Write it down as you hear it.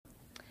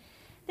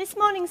This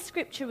morning's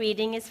scripture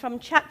reading is from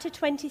chapter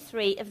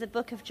 23 of the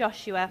book of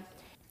Joshua.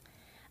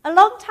 A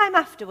long time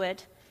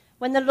afterward,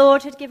 when the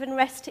Lord had given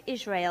rest to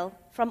Israel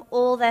from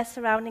all their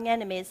surrounding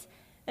enemies,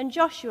 and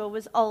Joshua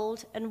was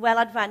old and well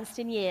advanced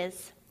in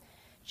years,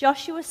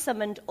 Joshua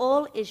summoned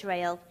all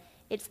Israel,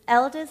 its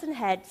elders and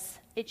heads,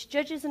 its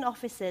judges and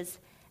officers,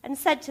 and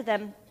said to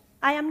them,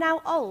 I am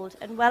now old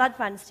and well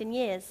advanced in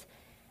years,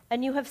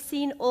 and you have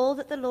seen all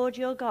that the Lord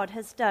your God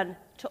has done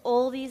to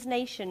all these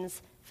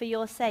nations for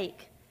your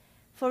sake.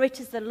 For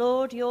it is the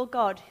Lord your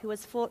God who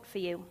has fought for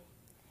you.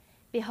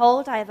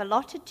 Behold, I have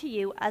allotted to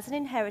you as an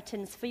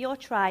inheritance for your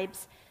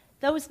tribes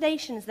those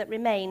nations that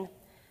remain,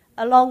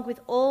 along with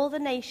all the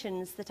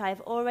nations that I have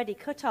already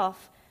cut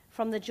off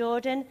from the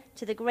Jordan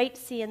to the great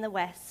sea in the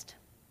west.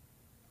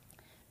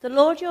 The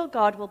Lord your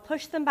God will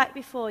push them back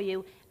before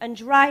you and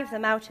drive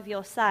them out of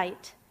your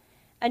sight,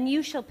 and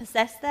you shall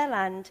possess their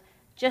land,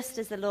 just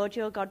as the Lord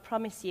your God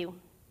promised you.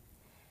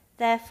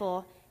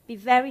 Therefore, be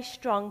very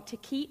strong to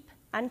keep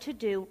and to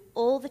do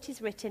all that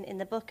is written in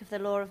the book of the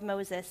law of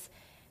Moses,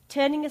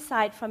 turning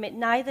aside from it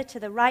neither to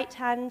the right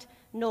hand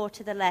nor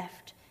to the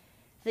left,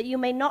 that you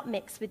may not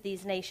mix with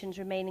these nations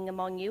remaining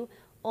among you,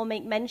 or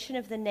make mention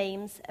of the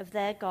names of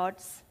their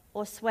gods,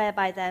 or swear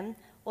by them,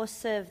 or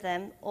serve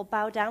them, or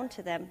bow down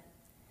to them.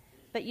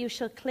 But you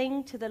shall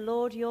cling to the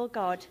Lord your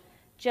God,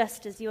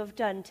 just as you have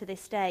done to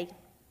this day.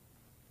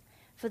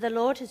 For the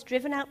Lord has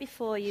driven out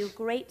before you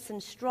great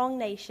and strong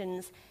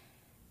nations,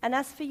 and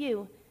as for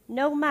you,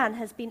 no man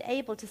has been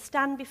able to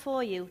stand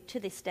before you to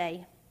this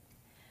day.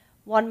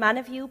 One man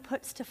of you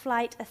puts to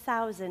flight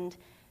 1,000,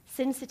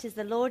 since it is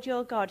the Lord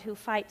your God who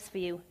fights for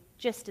you,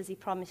 just as he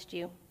promised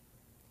you.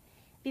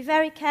 Be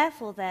very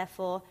careful,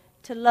 therefore,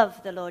 to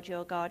love the Lord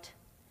your God.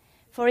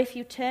 For if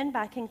you turn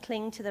back and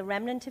cling to the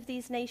remnant of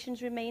these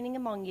nations remaining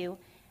among you,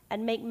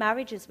 and make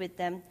marriages with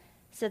them,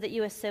 so that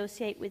you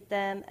associate with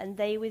them and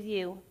they with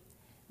you,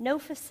 know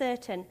for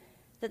certain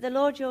that the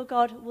Lord your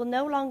God will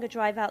no longer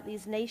drive out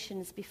these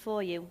nations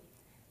before you,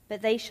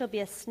 but they shall be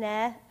a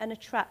snare and a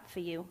trap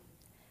for you,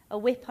 a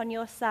whip on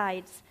your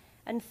sides,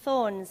 and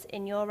thorns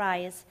in your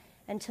eyes,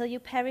 until you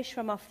perish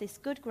from off this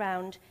good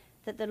ground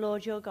that the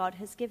Lord your God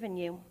has given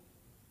you.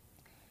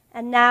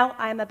 And now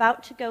I am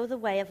about to go the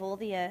way of all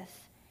the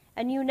earth,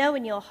 and you know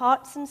in your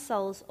hearts and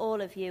souls, all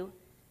of you,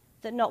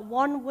 that not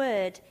one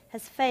word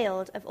has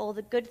failed of all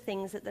the good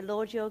things that the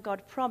Lord your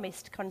God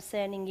promised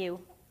concerning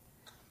you.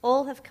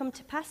 All have come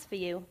to pass for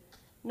you,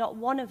 not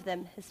one of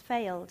them has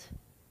failed.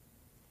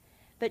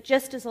 But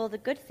just as all the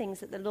good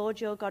things that the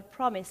Lord your God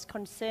promised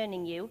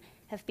concerning you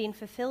have been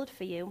fulfilled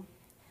for you,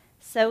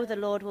 so the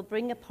Lord will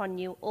bring upon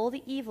you all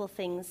the evil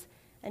things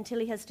until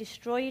he has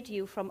destroyed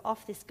you from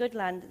off this good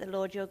land that the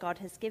Lord your God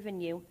has given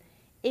you,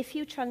 if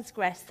you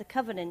transgress the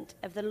covenant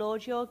of the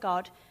Lord your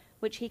God,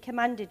 which he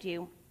commanded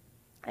you,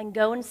 and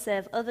go and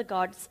serve other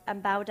gods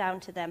and bow down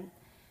to them.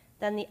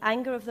 Then the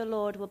anger of the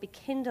Lord will be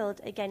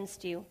kindled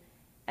against you,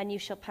 and you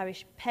shall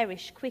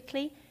perish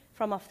quickly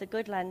from off the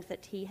good land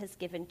that he has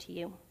given to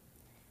you.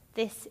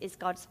 This is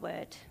God's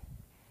word.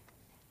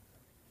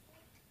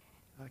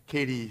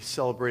 Katie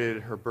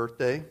celebrated her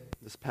birthday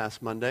this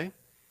past Monday,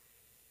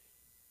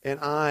 and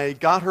I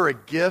got her a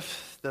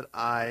gift that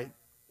I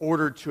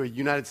ordered to a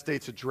United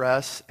States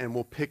address and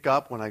will pick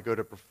up when I go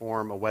to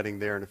perform a wedding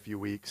there in a few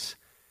weeks.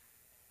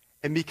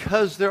 And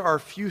because there are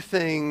few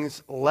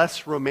things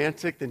less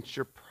romantic than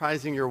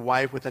surprising your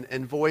wife with an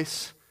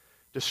invoice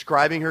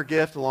describing her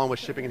gift along with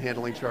shipping and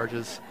handling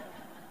charges,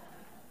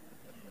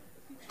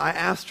 I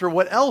asked her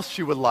what else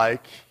she would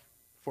like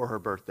for her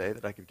birthday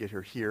that I could get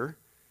her here.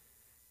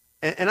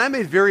 And I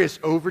made various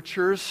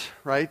overtures,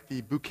 right?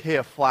 The bouquet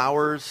of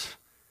flowers,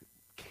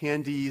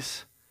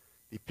 candies,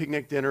 the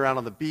picnic dinner out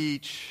on the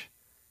beach,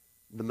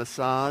 the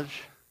massage,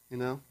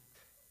 And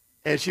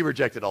she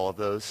rejected all of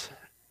those.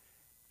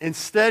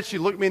 Instead, she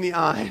looked me in the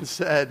eye and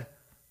said,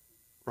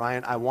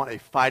 Ryan, I want a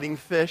fighting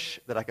fish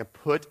that I can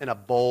put in a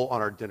bowl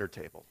on our dinner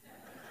table.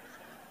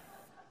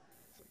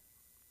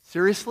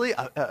 Seriously?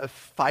 A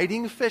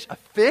fighting fish? A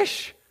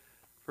fish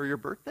for your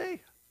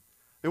birthday?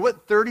 I mean,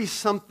 what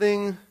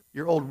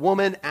 30-something-year-old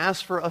woman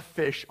asked for a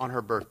fish on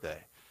her birthday?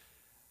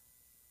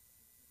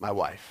 My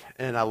wife,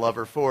 and I love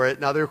her for it.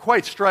 Now, they're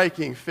quite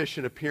striking fish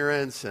in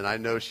appearance, and I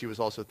know she was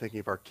also thinking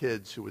of our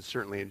kids who would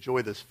certainly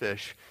enjoy this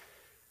fish.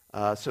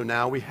 So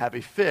now we have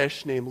a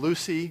fish named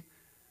Lucy,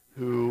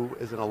 who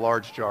is in a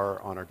large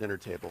jar on our dinner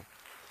table.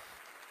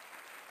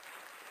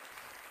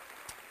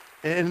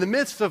 And in the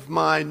midst of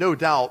my, no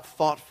doubt,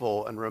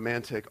 thoughtful and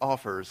romantic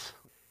offers,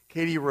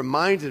 Katie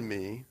reminded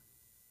me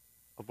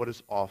of what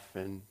is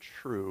often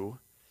true.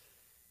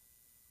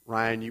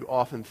 Ryan, you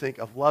often think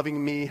of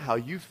loving me how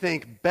you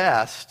think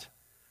best,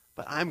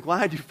 but I'm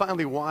glad you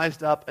finally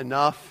wised up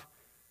enough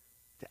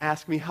to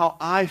ask me how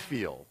I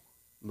feel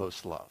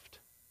most loved.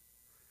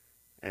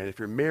 And if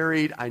you're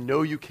married, I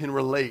know you can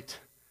relate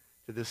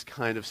to this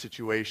kind of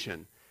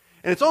situation.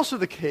 And it's also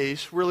the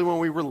case, really, when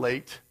we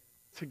relate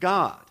to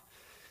God.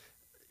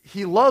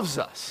 He loves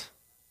us,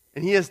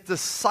 and he has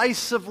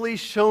decisively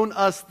shown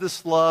us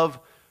this love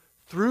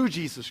through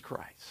Jesus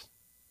Christ.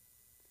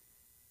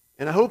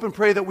 And I hope and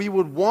pray that we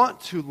would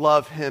want to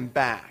love him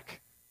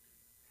back.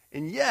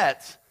 And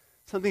yet,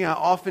 something I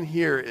often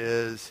hear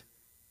is,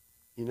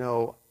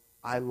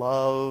 I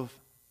love,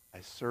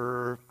 I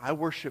serve, I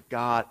worship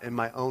God in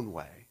my own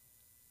way.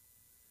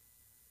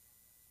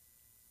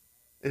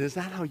 And is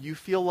that how you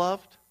feel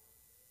loved?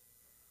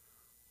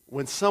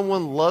 When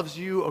someone loves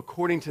you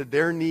according to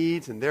their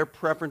needs and their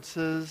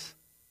preferences,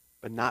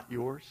 but not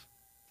yours?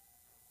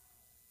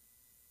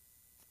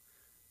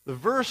 The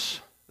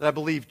verse that I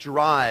believe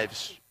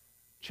drives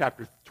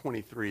chapter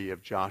 23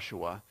 of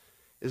Joshua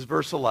is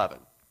verse 11,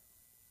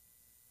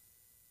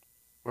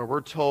 where we're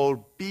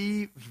told,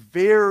 be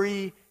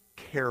very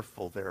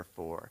careful,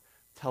 therefore,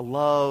 to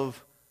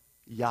love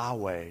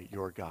Yahweh,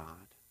 your God.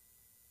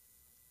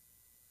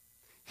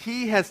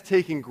 He has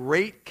taken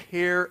great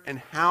care in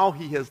how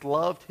he has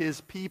loved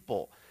his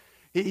people.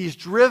 He's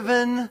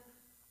driven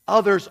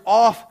others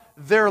off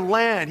their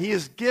land. He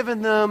has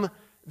given them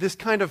this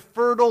kind of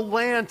fertile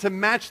land to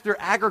match their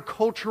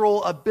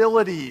agricultural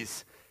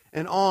abilities,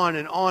 and on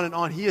and on and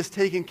on. He has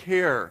taken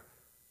care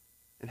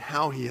in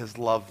how he has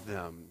loved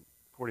them,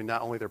 according to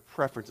not only their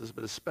preferences,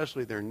 but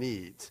especially their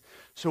needs.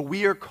 So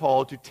we are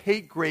called to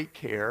take great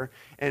care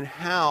in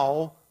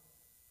how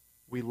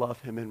we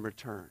love him in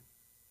return.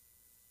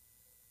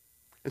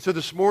 And so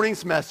this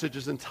morning's message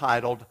is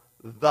entitled,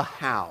 The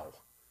How.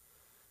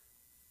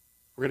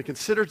 We're going to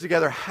consider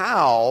together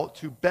how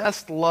to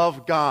best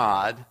love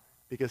God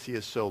because he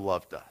has so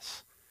loved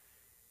us.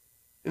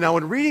 And now,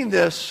 when reading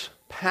this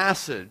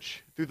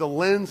passage through the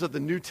lens of the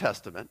New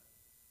Testament,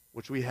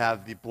 which we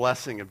have the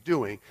blessing of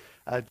doing,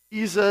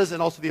 Jesus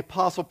and also the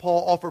Apostle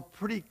Paul offer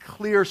pretty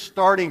clear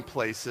starting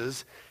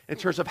places in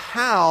terms of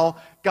how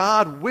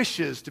God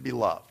wishes to be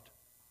loved.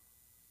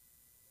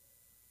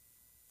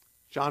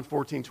 John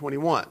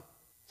 14:21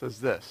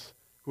 says this,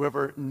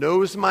 whoever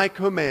knows my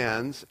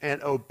commands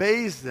and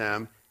obeys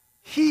them,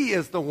 he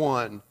is the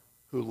one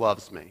who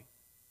loves me.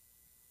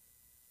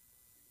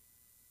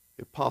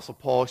 The Apostle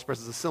Paul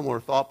expresses a similar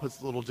thought, puts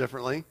it a little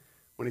differently,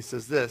 when he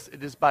says this,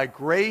 it is by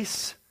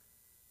grace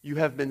you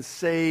have been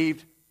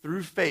saved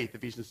through faith,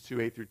 Ephesians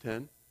 2:8 through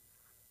 10.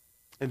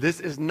 And this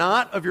is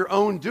not of your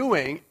own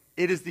doing,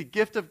 it is the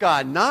gift of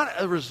God, not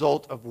a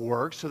result of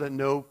works, so that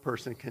no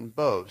person can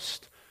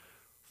boast.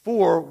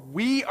 For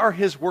we are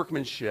his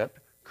workmanship,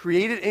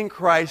 created in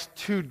Christ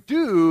to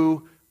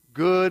do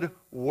good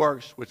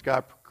works, which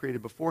God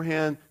created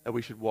beforehand, that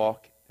we should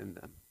walk in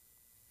them.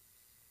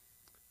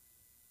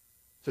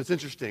 So it's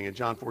interesting, in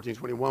John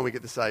 14:21, we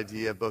get this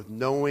idea of both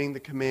knowing the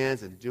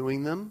commands and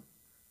doing them.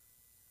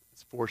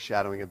 It's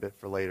foreshadowing a bit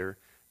for later,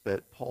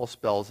 but Paul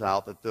spells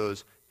out that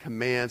those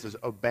commands, as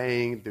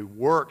obeying the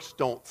works,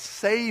 don't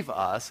save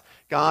us.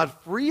 God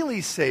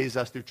freely saves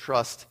us through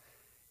trust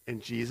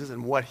in Jesus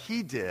and what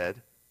he did,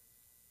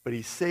 but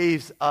he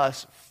saves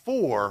us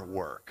for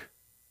work.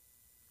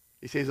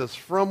 He saves us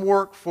from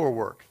work for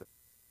work.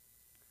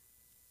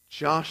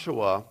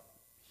 Joshua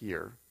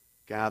here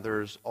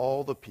gathers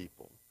all the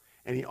people,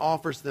 and he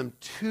offers them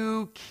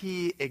two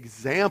key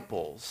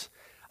examples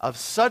of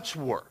such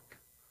work,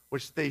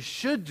 which they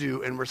should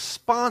do in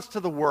response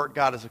to the work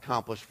God has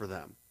accomplished for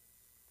them.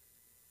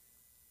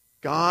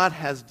 God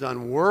has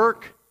done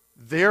work,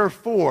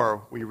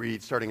 therefore, we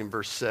read starting in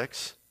verse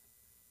 6,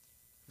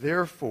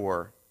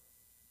 therefore,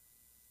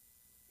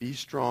 be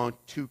strong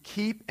to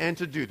keep and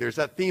to do. There's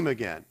that theme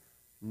again.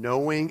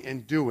 Knowing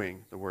and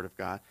doing the word of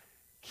God.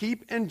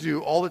 Keep and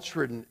do all that's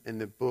written in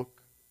the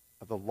book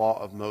of the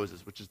law of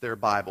Moses, which is their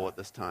Bible at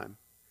this time.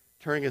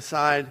 Turning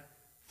aside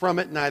from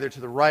it neither to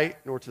the right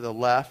nor to the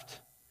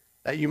left,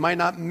 that you might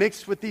not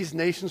mix with these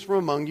nations from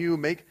among you,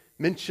 make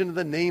mention of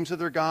the names of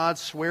their gods,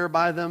 swear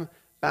by them,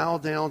 bow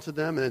down to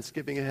them. And then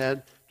skipping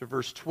ahead to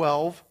verse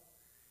 12.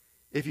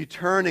 If you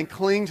turn and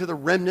cling to the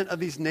remnant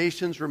of these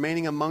nations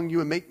remaining among you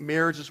and make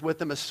marriages with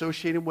them,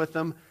 associating with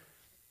them,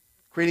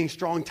 creating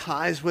strong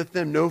ties with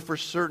them, know for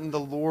certain the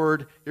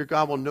Lord your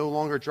God will no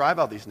longer drive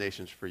out these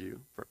nations for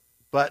you,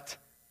 but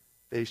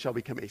they shall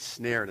become a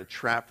snare and a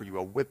trap for you,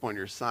 a whip on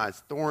your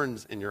sides,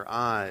 thorns in your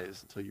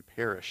eyes until you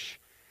perish.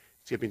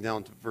 Skipping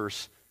down to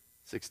verse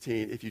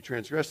 16. If you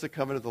transgress the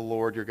covenant of the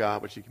Lord your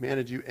God, which he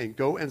commanded you, and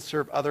go and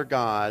serve other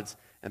gods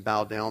and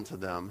bow down to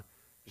them,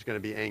 there's going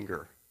to be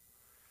anger.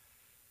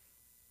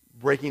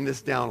 Breaking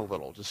this down a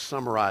little, just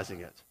summarizing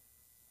it.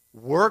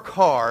 Work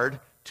hard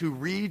to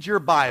read your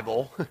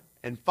Bible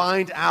and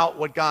find out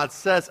what God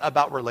says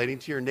about relating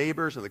to your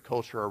neighbors and the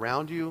culture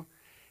around you,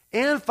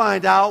 and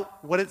find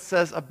out what it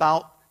says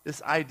about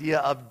this idea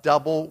of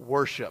double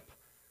worship,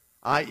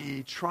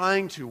 i.e.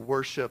 trying to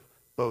worship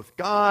both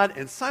God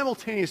and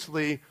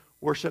simultaneously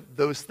worship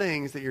those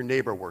things that your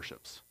neighbor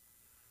worships.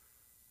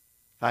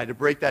 If I had to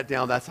break that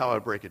down, that's how I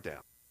would break it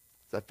down.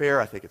 Is that fair?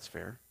 I think it's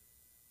fair.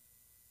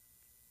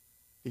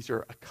 These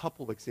are a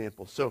couple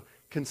examples. So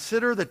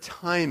consider the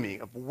timing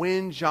of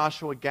when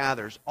Joshua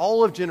gathers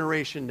all of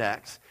Generation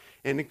Next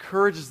and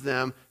encourages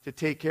them to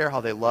take care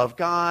how they love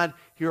God.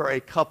 Here are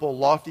a couple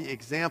lofty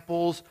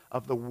examples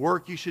of the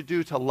work you should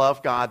do to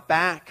love God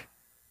back.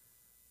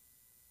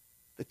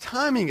 The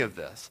timing of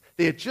this,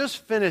 they had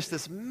just finished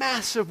this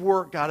massive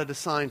work God had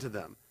assigned to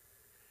them.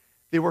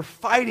 They were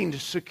fighting to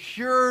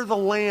secure the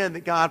land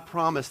that God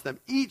promised them.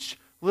 Each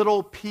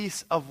little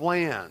piece of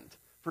land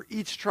for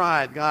each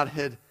tribe God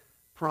had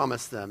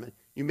promised them.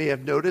 You may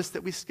have noticed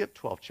that we skipped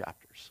 12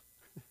 chapters.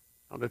 I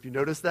don't know if you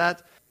noticed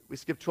that. We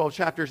skipped 12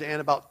 chapters and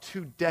about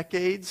 2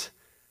 decades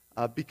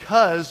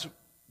because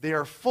they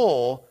are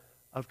full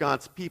of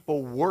God's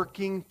people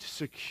working to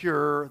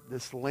secure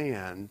this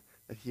land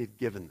that he had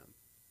given them.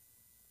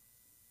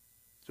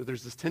 So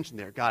there's this tension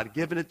there. God had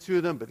given it to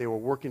them, but they were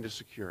working to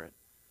secure it.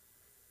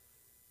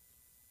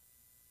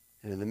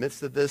 And in the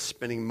midst of this,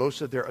 spending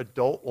most of their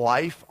adult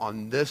life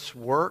on this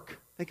work,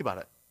 think about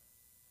it.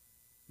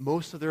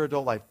 Most of their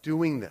adult life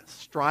doing this,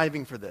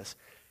 striving for this.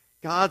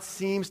 God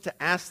seems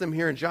to ask them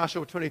here in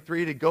Joshua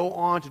 23 to go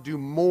on to do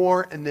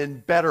more and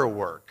then better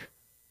work.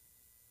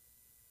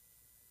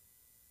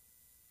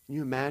 Can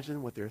you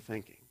imagine what they're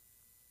thinking?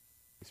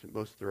 They spent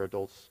most of their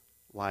adults'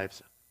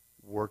 lives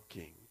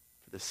working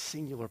for the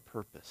singular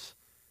purpose.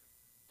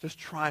 Just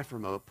try for a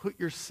moment. Put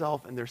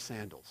yourself in their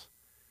sandals,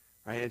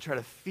 right? And try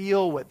to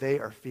feel what they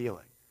are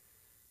feeling.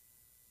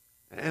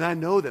 And I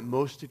know that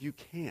most of you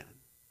can.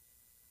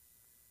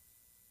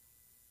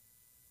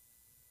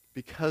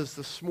 Because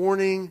this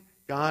morning,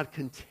 God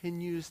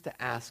continues to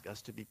ask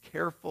us to be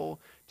careful,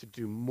 to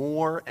do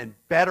more and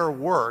better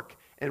work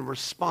in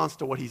response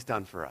to what he's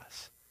done for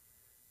us.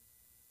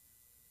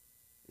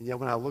 And yet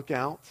when I look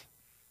out,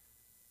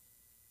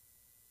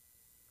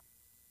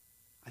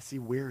 I see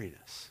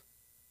weariness.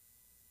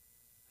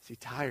 I see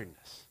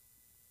tiredness.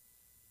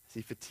 I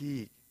see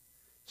fatigue.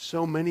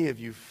 So many of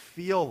you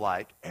feel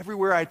like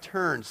everywhere I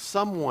turn,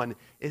 someone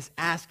is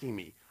asking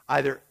me,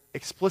 either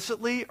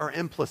explicitly or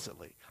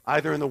implicitly,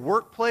 either in the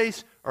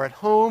workplace or at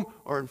home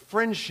or in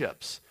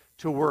friendships,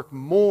 to work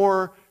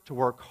more, to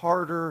work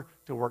harder,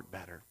 to work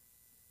better.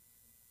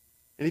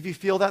 And if you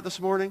feel that this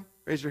morning,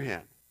 raise your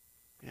hand.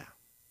 Yeah.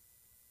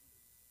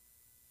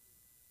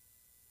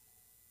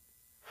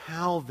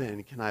 How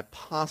then can I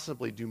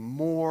possibly do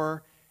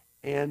more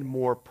and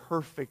more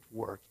perfect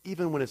work,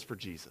 even when it's for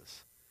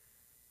Jesus?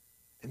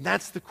 And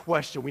that's the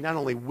question we not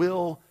only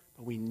will,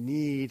 but we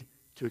need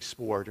to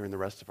explore during the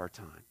rest of our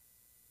time.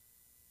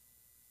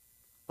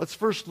 Let's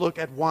first look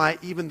at why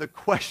even the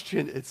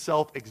question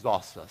itself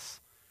exhausts us.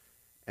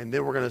 And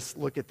then we're going to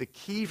look at the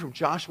key from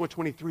Joshua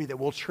 23 that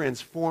will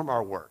transform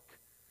our work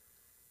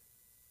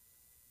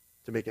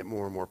to make it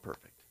more and more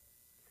perfect.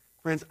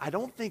 Friends, I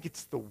don't think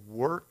it's the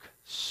work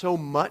so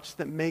much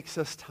that makes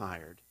us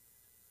tired,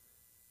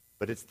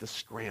 but it's the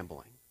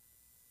scrambling.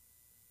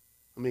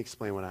 Let me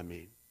explain what I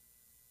mean.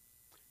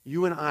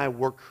 You and I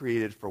were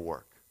created for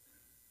work.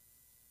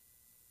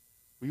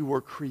 We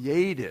were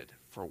created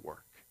for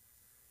work.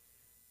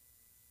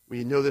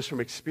 We know this from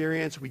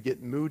experience. We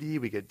get moody,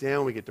 we get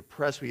down, we get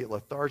depressed, we get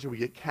lethargic, we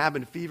get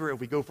cabin fever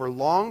if we go for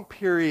long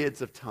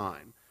periods of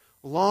time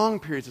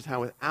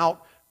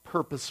without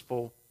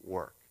purposeful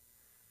work.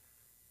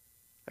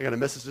 I got a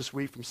message this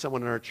week from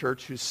someone in our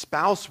church whose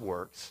spouse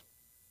works,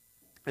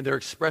 and they're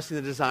expressing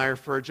the desire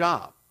for a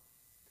job.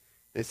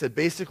 They said,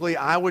 basically,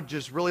 I would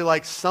just really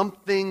like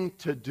something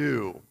to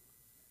do.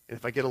 And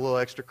if I get a little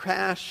extra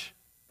cash,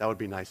 that would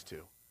be nice too.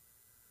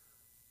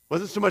 It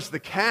wasn't so much the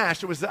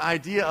cash, it was the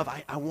idea of,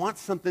 I want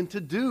something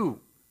to do.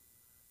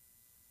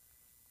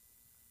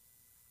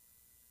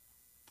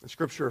 And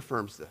Scripture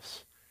affirms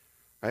this.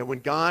 Right? When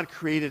God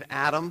created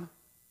Adam,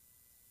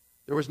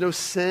 there was no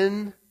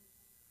sin,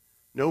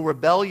 no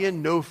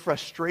rebellion, no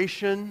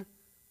frustration,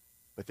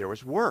 but there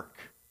was work.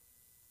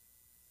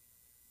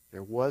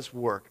 There was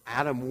work.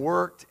 Adam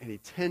worked and he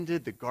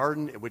tended the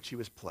garden in which he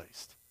was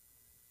placed.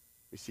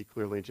 We see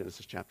clearly in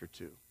Genesis chapter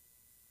 2.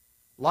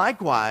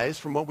 Likewise,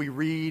 from what we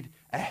read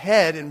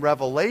ahead in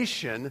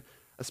Revelation,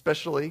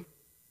 especially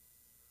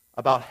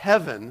about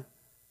heaven,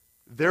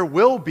 there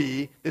will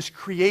be this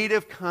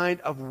creative kind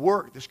of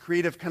work, this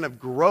creative kind of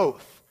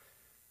growth.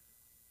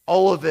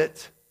 All of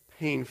it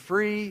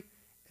pain-free,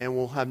 and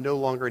we'll have no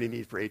longer any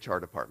need for HR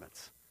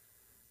departments.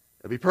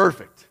 It'll be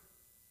perfect.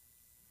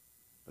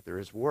 But there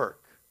is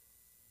work.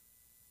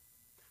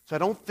 So I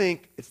don't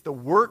think it's the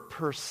work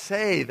per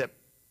se that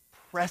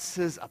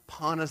presses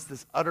upon us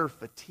this utter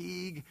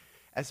fatigue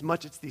as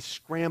much it's the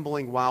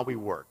scrambling while we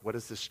work. What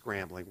is this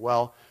scrambling?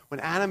 Well,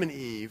 when Adam and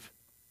Eve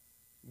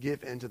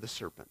give in to the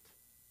serpent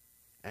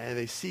and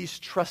they cease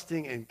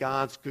trusting in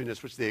God's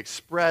goodness, which they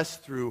express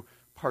through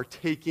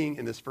partaking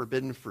in this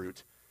forbidden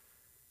fruit,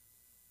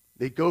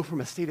 they go from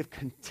a state of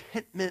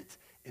contentment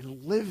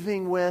in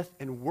living with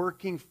and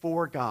working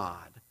for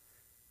God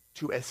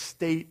to a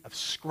state of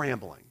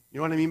scrambling. You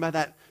know what I mean by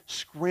that?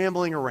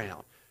 Scrambling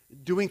around,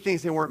 doing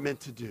things they weren't meant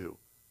to do.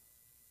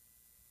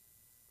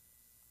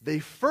 They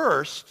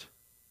first,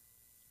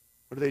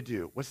 what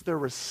do? What's their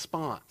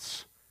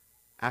response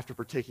after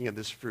partaking of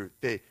this fruit?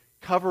 They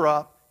cover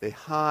up, they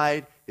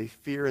hide, they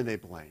fear, and they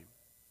blame.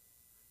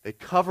 They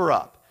cover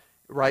up,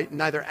 right?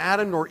 Neither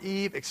Adam nor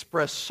Eve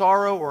express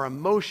sorrow or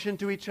emotion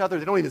to each other.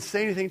 They don't even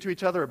say anything to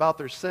each other about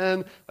their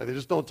sin. Like they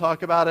just don't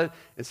talk about it.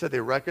 Instead, they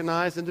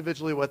recognize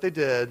individually what they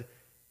did,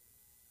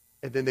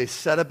 and then they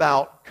set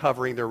about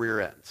covering their rear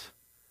ends,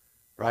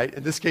 right?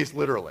 In this case,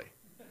 literally.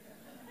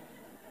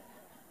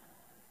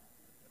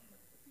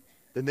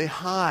 Then they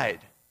hide.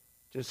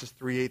 Genesis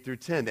 3:8 through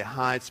 10. They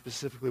hide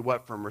specifically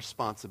what? From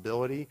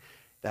responsibility.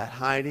 That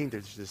hiding,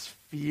 there's this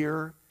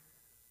fear.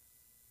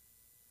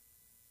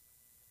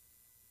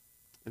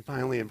 And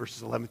finally, in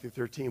verses 11 through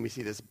 13, we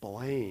see this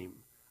blame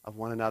of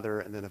one another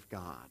and then of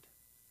God.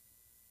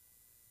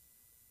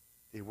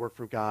 They work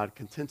for God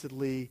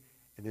contentedly,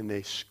 and then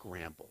they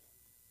scramble.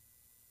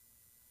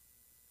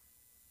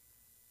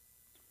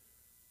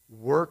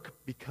 Work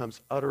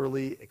becomes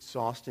utterly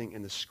exhausting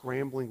in the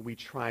scrambling we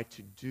try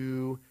to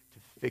do to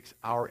fix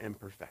our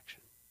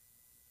imperfection.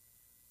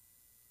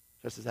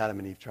 Just as Adam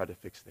and Eve tried to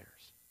fix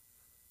theirs.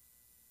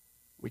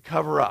 We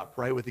cover up,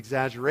 right, with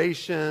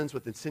exaggerations,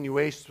 with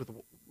insinuations, with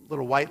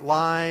little white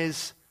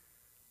lies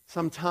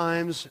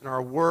sometimes in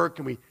our work,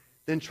 and we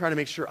then try to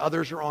make sure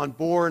others are on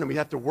board, and we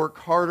have to work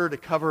harder to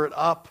cover it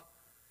up.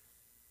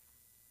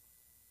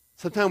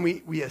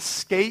 Sometimes we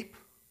escape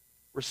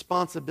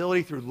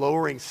responsibility through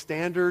lowering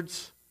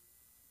standards.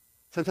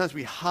 Sometimes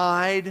we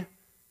hide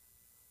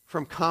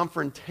from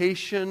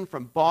confrontation,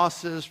 from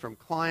bosses, from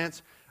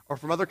clients, or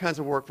from other kinds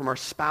of work, from our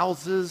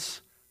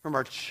spouses, from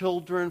our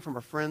children, from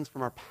our friends,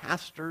 from our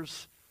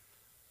pastors.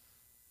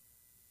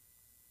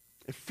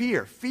 And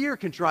fear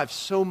can drive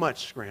so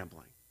much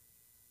scrambling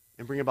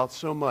and bring about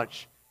so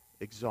much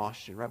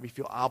exhaustion, right? We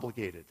feel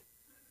obligated,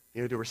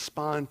 to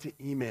respond to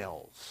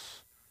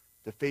emails,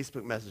 to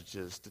Facebook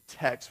messages, to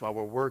text while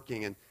we're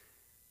working, and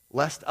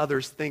lest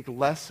others think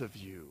less of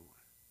you.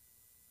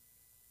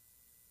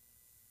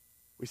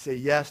 We say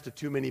yes to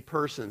too many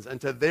persons and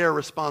to their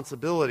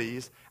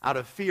responsibilities out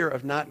of fear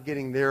of not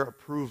getting their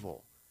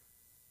approval.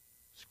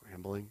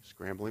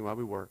 Scrambling while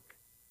we work.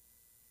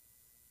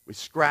 We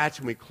scratch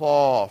and we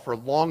claw for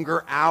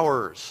longer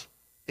hours,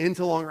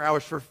 into longer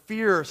hours, for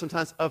fear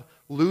sometimes of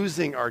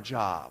losing our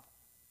job,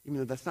 even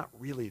though that's not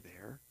really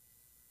there.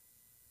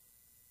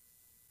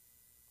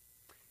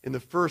 In the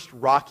first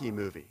Rocky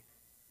movie,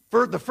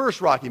 the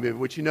first Rocky movie,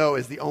 which you know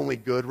is the only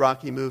good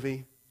Rocky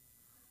movie,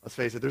 let's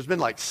face it, there's been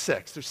like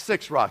six. There's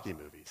 6 Rocky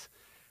movies.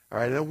 All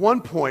right, and at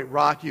one point,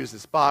 Rocky is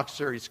this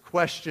boxer. He's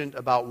questioned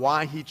about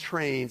why he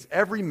trains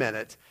every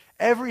minute,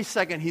 every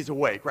second he's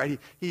awake, right?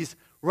 He's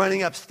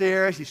running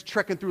upstairs. He's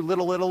trekking through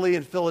Little Italy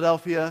in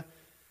Philadelphia,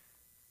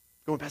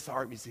 going past the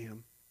art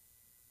museum.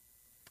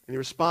 And he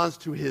responds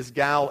to his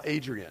gal,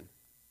 Adrian.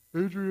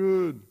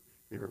 Adrian.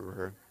 You remember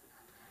her?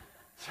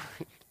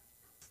 Sorry.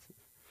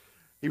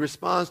 He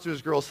responds to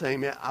his girl saying,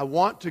 man, I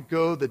want to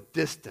go the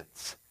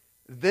distance.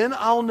 Then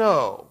I'll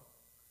know.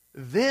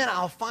 Then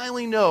I'll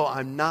finally know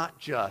I'm not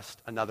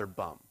just another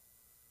bum.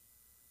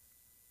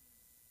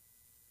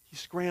 He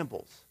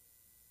scrambles.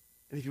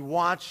 And if you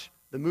watch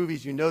the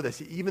movies, you know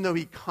this. Even though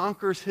he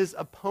conquers his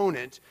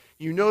opponent,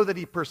 you know that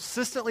he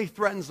persistently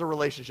threatens the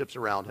relationships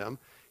around him.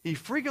 He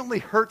frequently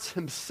hurts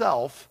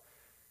himself,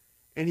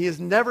 and he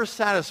is never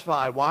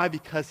satisfied. Why?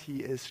 Because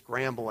he is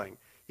scrambling.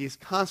 He's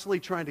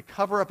constantly trying to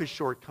cover up his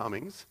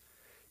shortcomings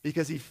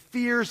because he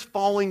fears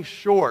falling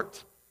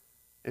short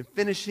and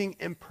finishing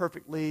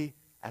imperfectly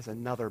as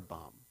another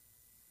bum.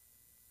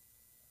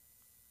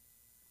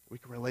 We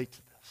can relate to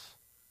this.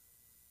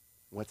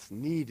 What's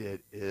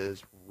needed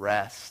is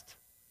rest.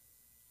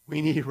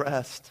 We need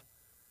rest.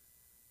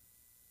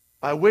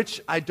 By which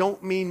I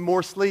don't mean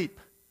more sleep,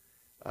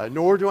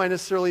 nor do I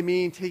necessarily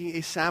mean taking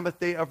a Sabbath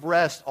day of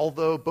rest,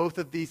 although both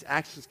of these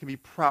actions can be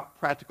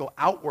practical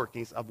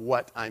outworkings of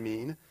what I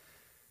mean.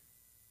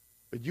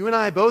 But you and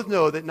I both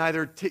know that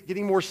neither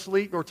getting more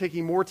sleep nor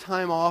taking more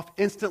time off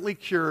instantly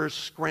cures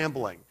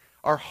scrambling.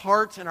 Our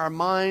hearts and our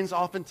minds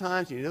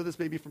oftentimes, you know this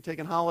maybe from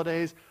taking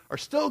holidays, are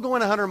still going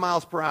 100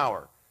 miles per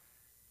hour.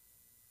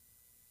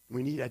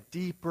 We need a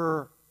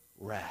deeper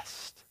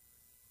rest.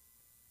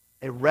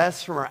 A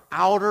rest from our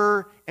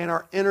outer and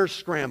our inner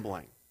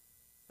scrambling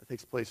that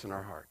takes place in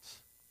our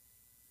hearts.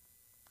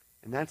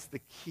 And that's the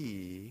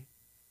key,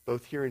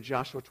 both here in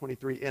Joshua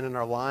 23 and in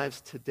our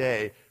lives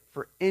today,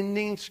 for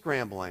ending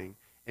scrambling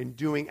and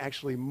doing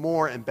actually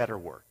more and better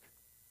work.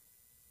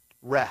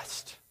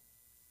 Rest.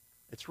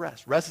 It's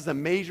rest. Rest is a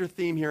major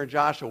theme here in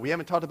Joshua. We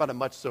haven't talked about it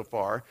much so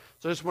far,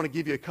 so I just want to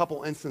give you a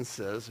few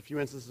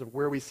instances of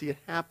where we see it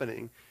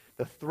happening,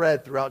 the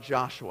thread throughout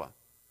Joshua.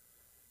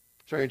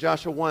 Starting in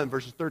Joshua 1,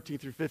 verses 13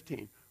 through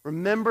 15.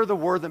 Remember the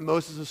word that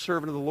Moses, the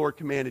servant of the Lord,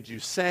 commanded you,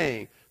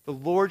 saying, the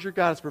Lord your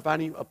God is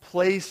providing you a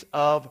place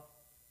of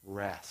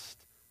rest.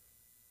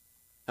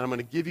 And I'm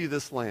going to give you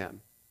this land.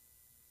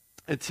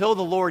 Until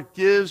the Lord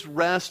gives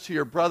rest to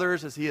your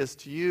brothers as he is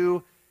to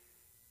you,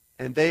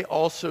 and they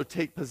also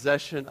take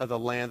possession of the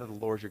land that the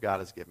Lord your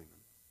God is giving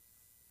them.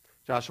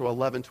 Joshua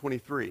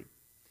 11:23.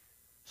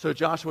 So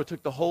Joshua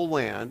took the whole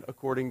land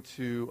according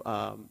to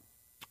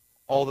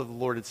all that the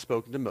Lord had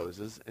spoken to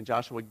Moses, and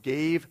Joshua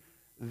gave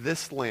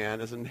this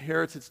land as an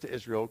inheritance to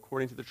Israel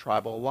according to the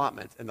tribal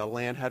allotments, and the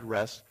land had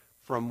rest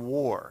from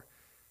war.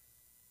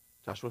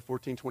 Joshua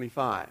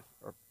 14:25,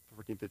 or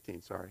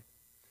 14:15, sorry.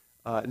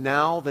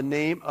 Now the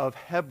name of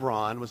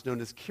Hebron was known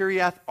as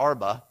Kiriath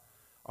Arba,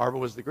 Arba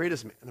was the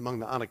greatest man among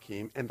the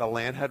Anakim, and the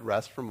land had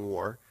rest from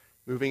war.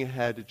 Moving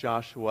ahead to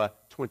Joshua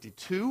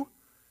 22,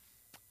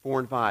 4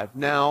 and 5.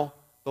 Now,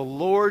 the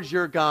Lord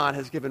your God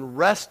has given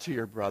rest to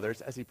your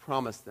brothers as he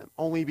promised them.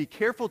 Only be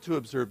careful to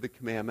observe the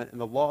commandment and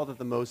the law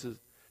that Moses,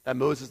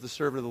 the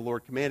servant of the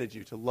Lord, commanded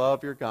you, to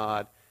love your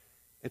God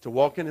and to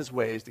walk in his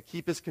ways, to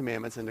keep his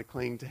commandments and to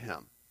cling to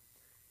him.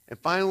 And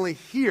finally,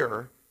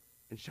 here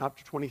in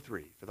chapter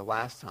 23, for the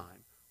last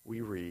time,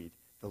 we read,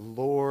 the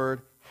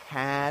Lord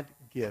had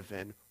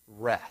given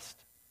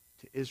rest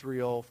to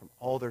Israel from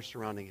all their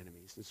surrounding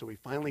enemies. And so we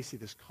finally see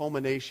this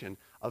culmination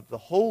of the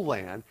whole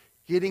land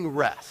getting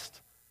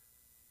rest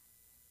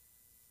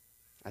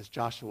as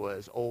Joshua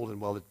is old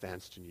and well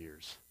advanced in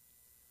years.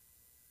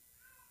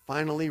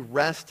 Finally,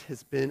 rest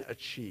has been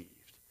achieved.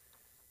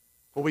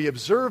 What we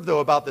observe, though,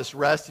 about this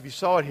rest, if you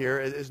saw it here,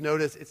 is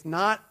notice it's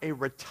not a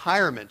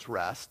retirement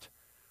rest,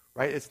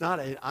 right? It's not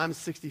I'm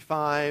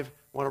 65,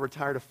 want to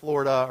retire to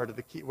Florida or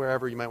to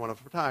wherever you might want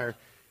to retire.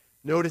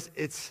 Notice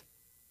it's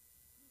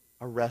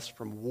a rest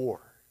from war,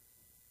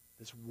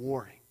 this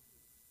warring,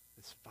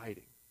 this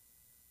fighting.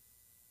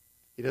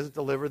 He doesn't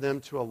deliver them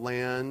to a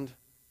land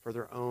for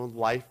their own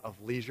life of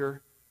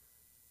leisure,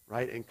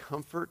 right, and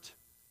comfort,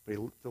 but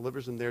he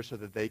delivers them there so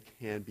that they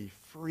can be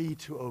free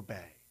to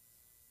obey.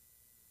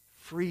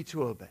 Free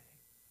to obey.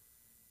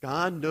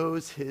 God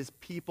knows his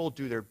people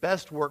do their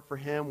best work for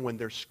him when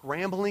their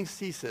scrambling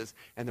ceases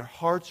and their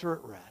hearts are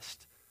at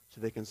rest so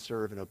they can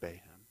serve and obey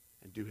him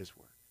and do his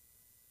work.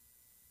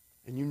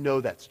 And you know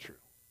that's true.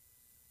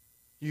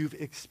 You've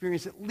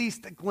experienced at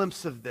least a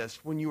glimpse of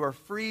this when you are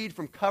freed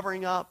from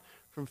covering up,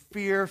 from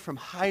fear, from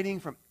hiding,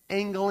 from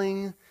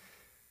angling.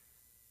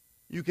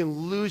 You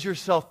can lose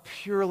yourself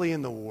purely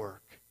in the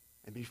work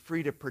and be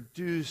free to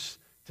produce,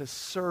 to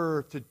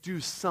serve, to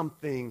do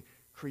something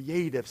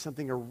creative,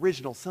 something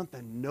original,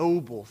 something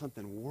noble,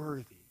 something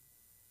worthy.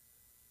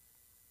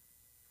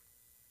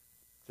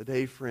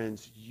 Today,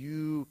 friends,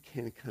 you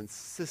can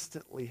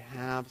consistently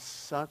have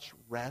such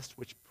rest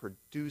which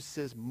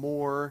produces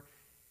more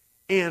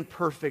and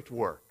perfect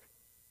work.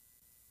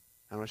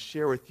 I want to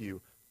share with you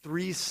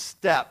 3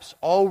 steps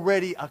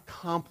already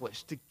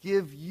accomplished to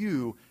give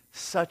you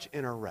such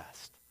inner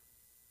rest.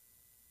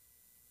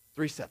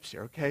 3 steps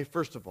here, okay?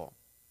 First of all,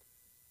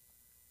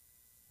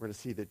 we're going to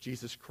see that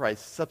Jesus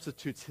Christ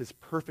substitutes his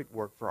perfect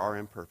work for our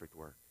imperfect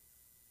work.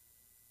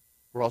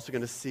 We're also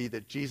going to see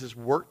that Jesus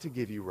worked to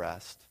give you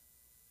rest.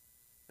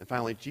 And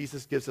finally,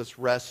 Jesus gives us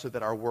rest so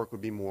that our work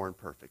would be more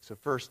imperfect. So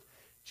first,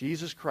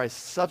 Jesus Christ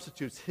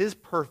substitutes his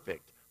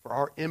perfect for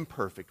our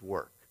imperfect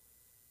work.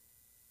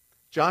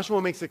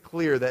 Joshua makes it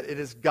clear that it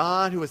is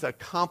God who has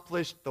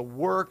accomplished the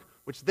work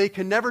which they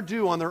can never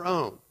do on their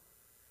own.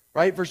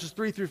 Right? Verses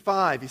 3 through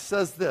 5, he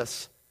says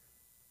this,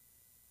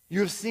 you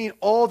have seen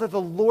all that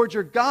the Lord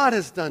your God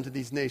has done to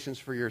these nations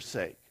for your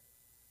sake.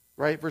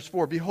 Right? Verse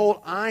 4,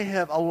 behold, I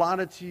have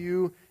allotted to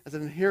you as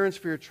an inheritance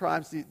for your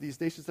tribes these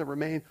nations that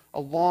remain,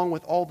 along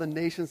with all the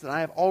nations that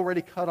I have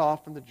already cut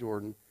off from the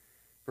Jordan.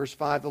 Verse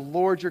 5, the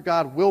Lord your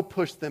God will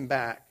push them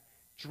back,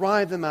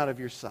 drive them out of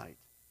your sight.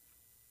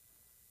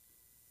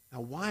 Now,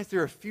 why is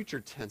there a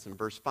future tense in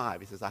verse 5?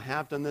 He says, I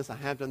have done this,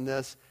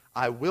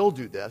 I will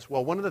do this.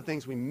 Well, one of the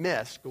things we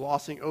miss,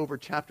 glossing over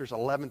chapters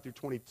 11 through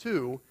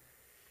 22,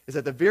 is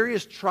that the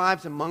various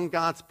tribes among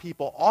God's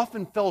people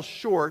often fell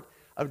short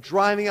of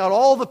driving out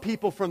all the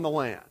people from the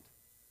land.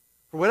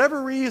 For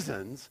whatever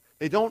reasons,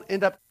 they don't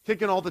end up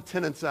kicking all the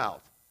tenants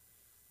out.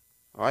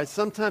 All right,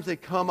 sometimes they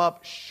come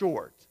up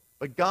short.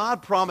 But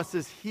God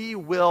promises he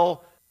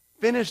will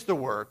finish the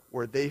work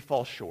where they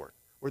fall short,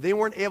 where they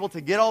weren't able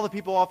to get all the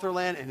people off their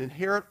land and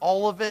inherit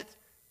all of it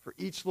for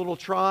each little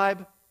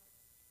tribe.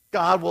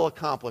 God will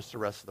accomplish the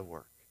rest of the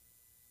work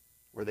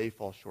where they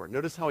fall short.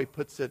 Notice how he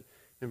puts it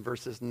in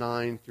verses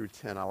 9 through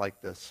 10. I like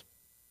this.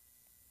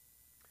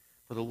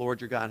 For the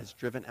Lord your God has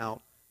driven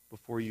out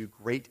before you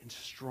great and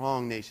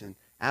strong nation.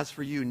 As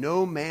for you,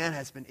 no man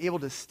has been able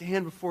to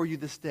stand before you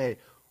this day.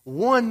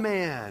 One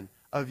man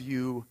of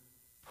you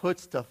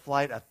puts to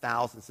flight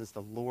 1,000, since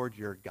the Lord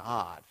your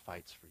God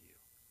fights for you.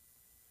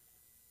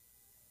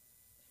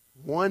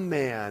 One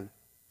man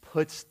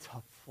puts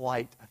to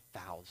flight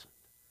 1,000.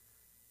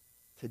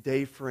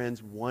 Today,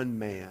 friends, one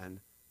man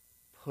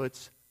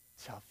puts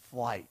to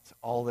flight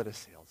all that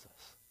assails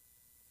us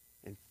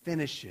and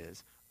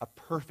finishes a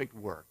perfect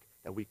work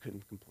that we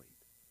couldn't complete.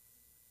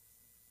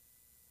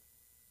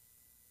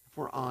 If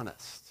we're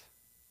honest,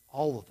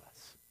 all of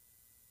us,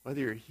 whether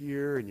you're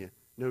here and you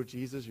know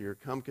Jesus or you're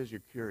come because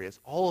you're curious,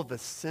 all of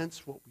us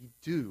sense what we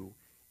do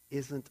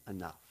isn't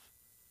enough.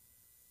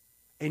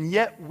 And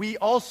yet we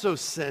also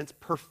sense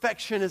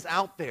perfection is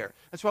out there.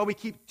 That's why we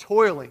keep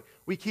toiling.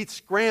 We keep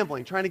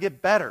scrambling, trying to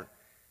get better.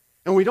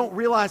 And we don't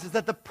realize is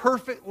that the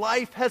perfect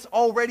life has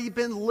already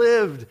been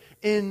lived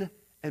in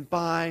and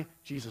by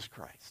Jesus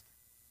Christ.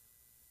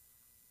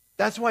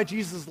 That's why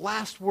Jesus'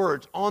 last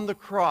words on the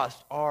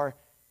cross are,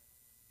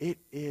 it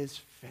is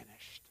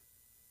finished.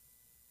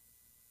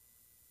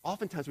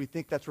 Oftentimes we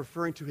think that's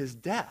referring to his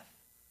death.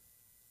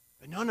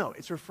 But no,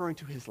 it's referring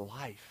to his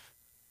life.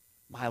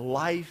 My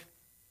life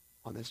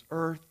on this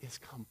earth is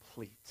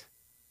complete.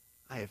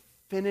 I have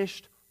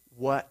finished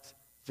what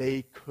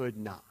they could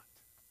not.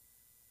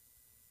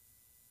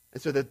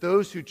 And so that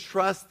those who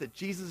trust that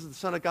Jesus is the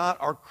Son of God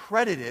are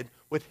credited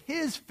with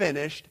his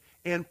finished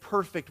and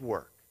perfect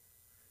work.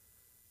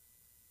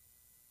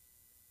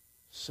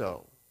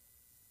 So,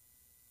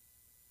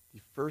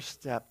 the first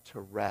step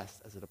to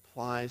rest as it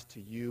applies to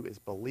you is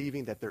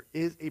believing that there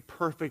is a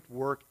perfect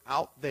work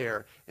out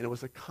there and it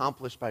was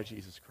accomplished by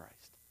Jesus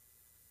Christ.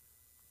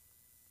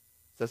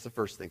 So that's the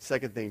first thing.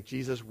 Second thing,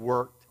 Jesus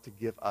worked to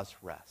give us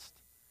rest.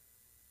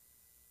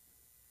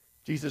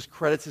 Jesus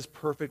credits his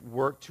perfect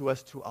work to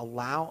us to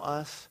allow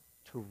us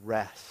to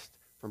rest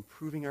from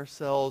proving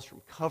ourselves,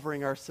 from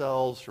covering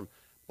ourselves, from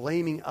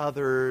blaming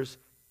others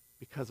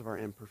because of our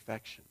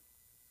imperfection.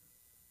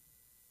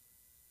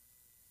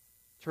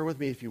 Turn with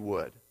me, if you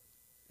would,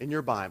 in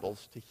your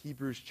Bibles to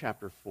Hebrews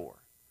chapter 4.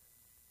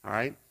 All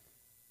right?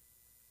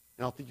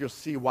 And I think you'll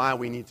see why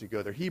we need to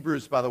go there.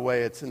 Hebrews, by the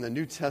way, it's in the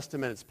New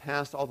Testament. It's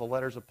past all the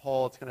letters of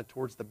Paul. It's kind of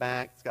towards the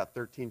back. It's got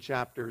 13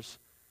 chapters.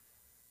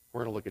 We're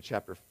going to look at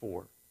chapter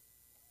 4.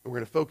 And we're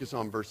going to focus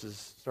on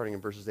starting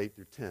in verses 8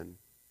 through 10.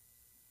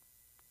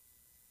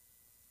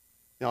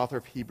 The author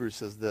of Hebrews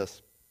says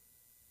this: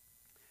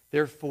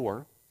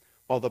 "Therefore,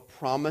 while the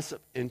promise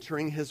of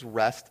entering his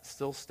rest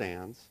still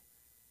stands,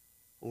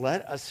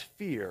 let us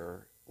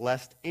fear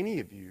lest any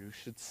of you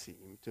should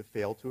seem to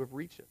fail to have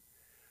reached it.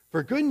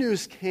 For good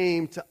news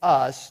came to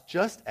us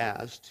just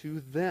as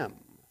to them.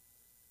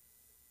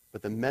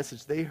 But the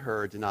message they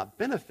heard did not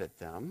benefit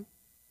them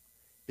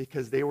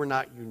because they were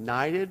not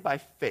united by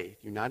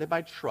faith, united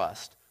by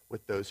trust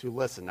with those who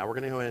listen." Now we're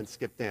going to go ahead and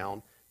skip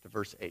down to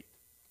verse 8.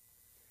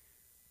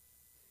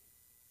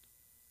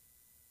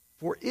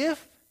 "For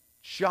if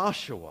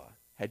Joshua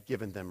had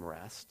given them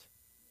rest,"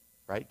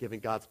 right,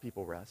 giving God's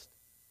people rest,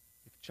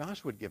 if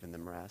Joshua had given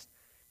them rest,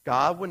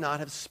 God would not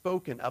have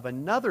spoken of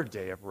another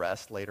day of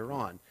rest later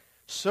on.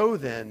 So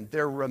then,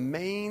 there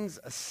remains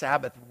a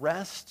Sabbath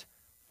rest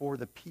for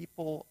the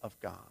people of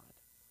God.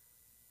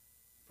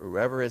 For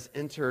whoever has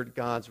entered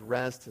God's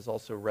rest has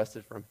also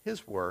rested from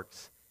his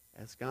works,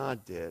 as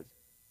God did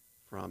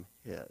from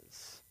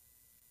his.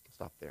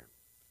 Stop there.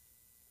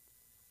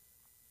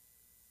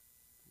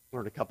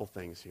 Learned a couple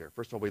things here.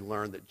 First of all, we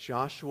learned that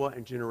Joshua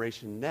and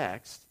generation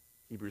next,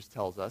 Hebrews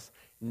tells us,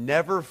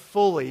 never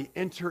fully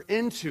enter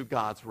into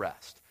God's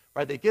rest.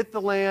 Right? They get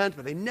the land,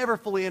 but they never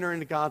fully enter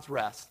into God's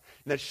rest.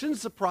 And that shouldn't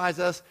surprise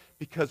us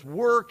because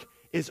work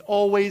is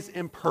always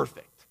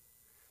imperfect.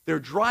 They're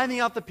driving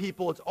out the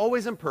people. It's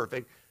always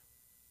imperfect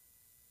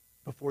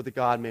before the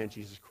God-man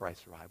Jesus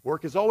Christ arrived.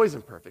 Work is always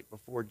imperfect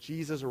before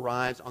Jesus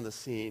arrives on the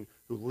scene,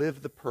 who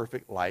lived the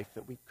perfect life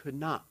that we could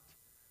not.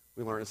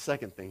 We learn a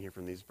second thing here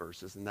from these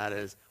verses, and that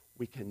is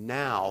we can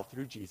now,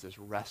 through Jesus,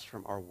 rest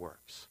from our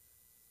works.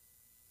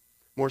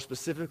 More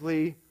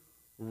specifically,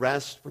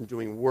 rest from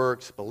doing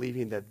works,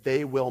 believing that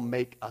they will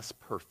make us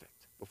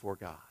perfect before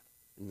God,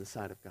 in the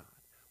sight of God.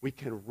 We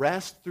can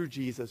rest through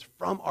Jesus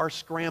from our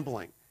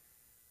scrambling.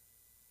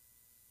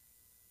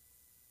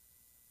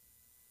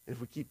 And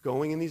if we keep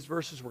going in these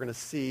verses, we're going to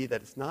see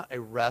that it's not a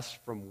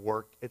rest from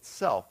work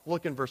itself.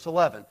 Look in verse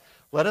 11.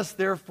 "Let us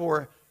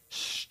therefore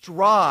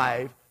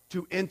strive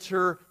to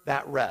enter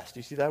that rest."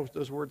 You see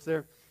those words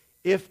there?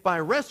 If by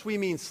rest we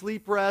mean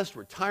sleep rest,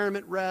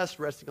 retirement rest,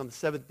 resting on the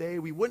seventh day,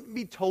 we wouldn't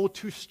be told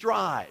to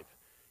strive.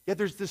 Yet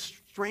there's this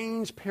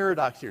strange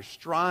paradox here: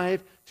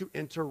 strive to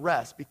enter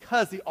rest.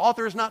 Because the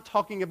author is not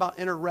talking about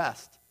inner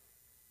rest.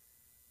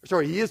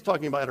 Sorry, he is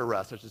talking about inner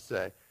rest, I should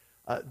say.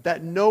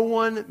 That no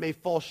one may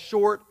fall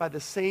short by the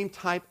same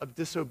type of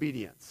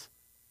disobedience.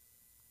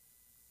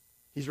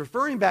 He's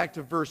referring back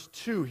to verse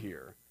 2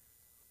 here,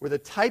 where the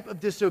type of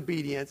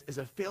disobedience is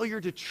a failure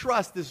to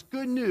trust this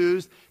good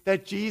news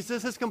that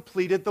Jesus has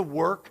completed the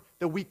work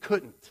that we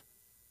couldn't.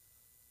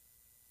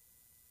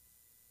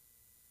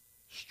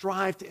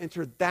 Strive to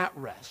enter that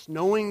rest,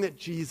 knowing that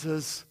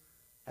Jesus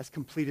has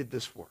completed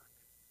this work.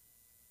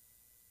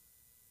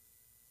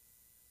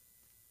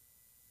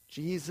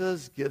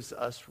 Jesus gives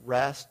us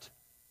rest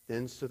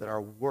then so that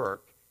our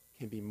work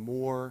can be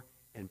more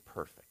and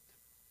perfect.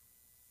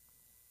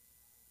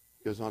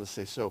 He goes on to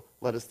say, "So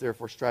let us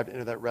therefore strive to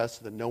enter that rest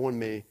so that no one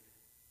may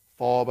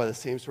fall by the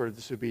same sort of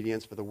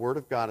disobedience. For the word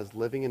of God is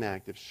living and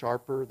active,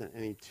 sharper than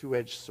any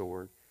two-edged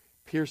sword,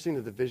 piercing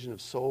the division of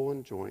soul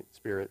and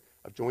spirit,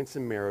 of joints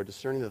and marrow,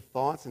 discerning the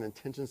thoughts and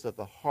intentions of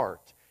the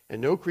heart.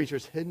 And no creature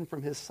is hidden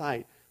from his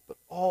sight, but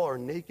all are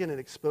naked and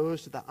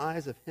exposed to the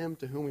eyes of him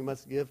to whom we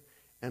must give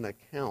an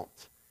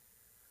account."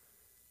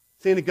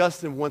 St.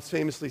 Augustine once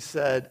famously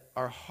said,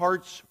 "Our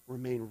hearts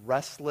remain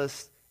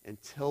restless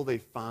until they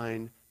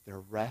find their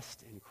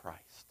rest in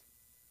Christ."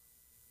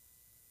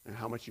 And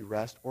how much you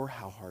rest or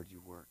how hard you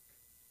work,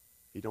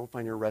 if you don't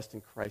find your rest in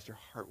Christ, your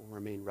heart will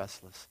remain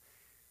restless.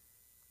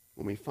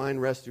 When we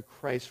find rest through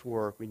Christ's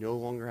work, we no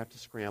longer have to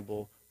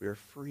scramble. We are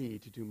free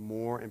to do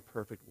more and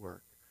perfect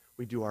work.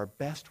 We do our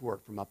best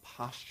work from a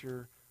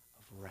posture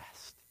of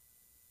rest.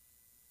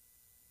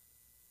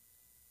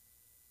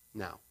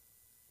 Now,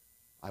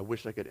 I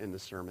wish I could end the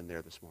sermon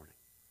there this morning.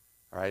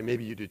 All right,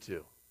 maybe you do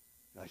too.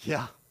 Like,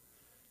 yeah,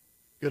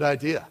 good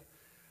idea.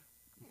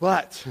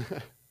 But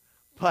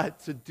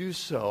to do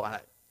so,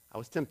 I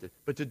was tempted,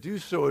 but to do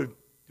so, do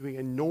we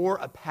ignore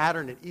a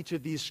pattern in each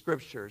of these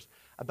scriptures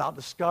about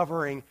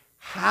discovering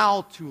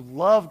how to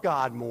love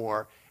God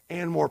more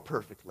and more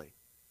perfectly?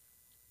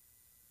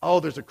 Oh,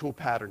 there's a cool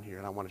pattern here,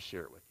 and I want to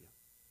share it with you.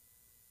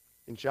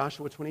 In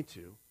Joshua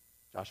 22,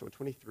 Joshua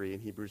 23,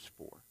 and Hebrews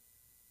 4,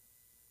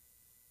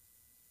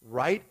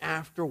 right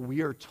after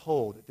we are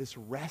told that this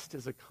rest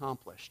is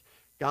accomplished,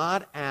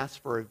 God asks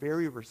for a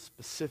very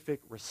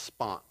specific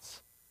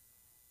response.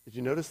 Did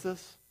you notice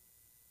this?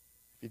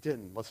 If you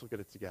didn't, let's look at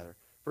it together.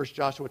 First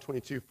Joshua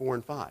 22, 4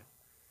 and 5.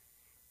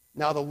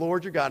 Now the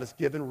Lord your God has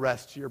given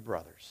rest to your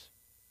brothers,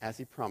 as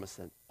he promised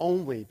them.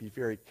 Only be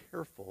very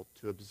careful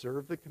to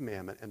observe the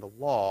commandment and the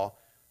law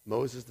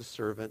Moses, the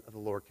servant of the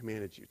Lord,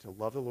 commanded you, to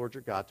love the Lord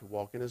your God, to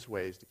walk in his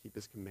ways, to keep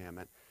his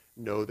commandment.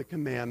 Know the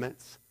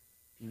commandments,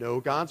 know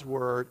God's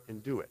word,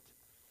 and do it.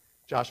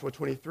 Joshua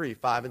 23,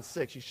 5 and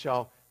 6. You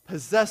shall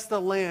possess the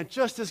land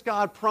just as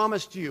God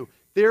promised you.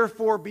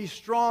 Therefore be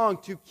strong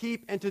to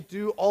keep and to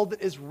do all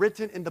that is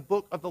written in the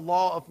book of the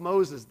law of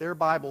Moses, their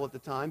Bible at the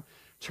time,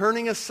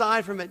 turning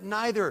aside from it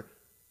neither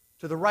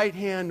to the right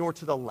hand nor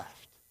to the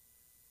left.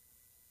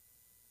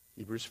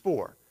 Hebrews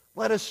 4.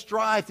 Let us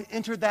strive to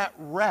enter that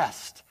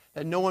rest,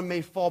 that no one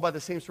may fall by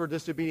the same sort of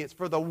disobedience.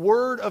 For the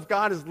word of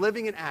God is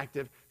living and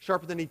active,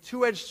 sharper than a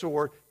two-edged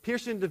sword,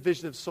 piercing the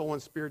division of soul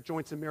and spirit,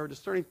 joints and marrow,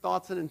 discerning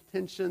thoughts and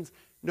intentions.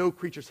 No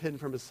creature's hidden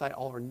from his sight.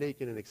 All are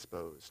naked and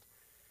exposed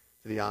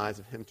to the eyes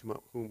of him to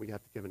whom we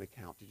have to give an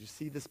account. Did you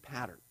see this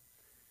pattern?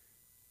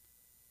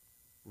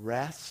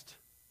 Rest.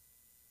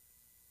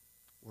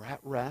 We're at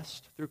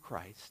rest through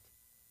Christ.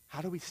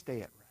 How do we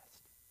stay at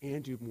rest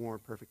and do more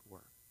perfect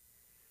work?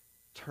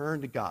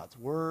 Turn to God's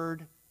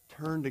word,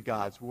 turn to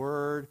God's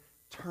word,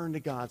 turn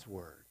to God's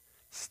word.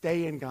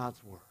 Stay in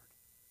God's word.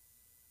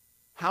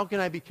 How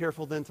can I be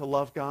careful then to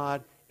love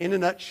God? In a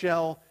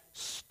nutshell,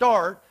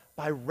 start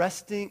by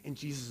resting in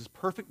Jesus'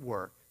 perfect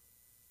work,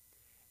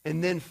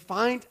 and then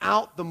find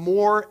out the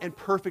more and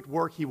perfect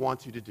work he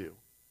wants you to do.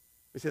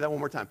 Let me say that one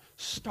more time.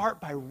 Start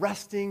by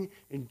resting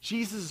in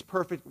Jesus'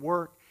 perfect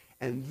work,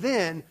 and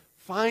then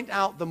find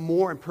out the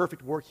more and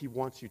perfect work he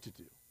wants you to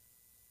do.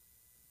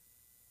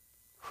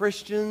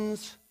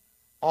 Christians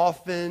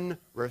often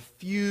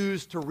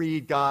refuse to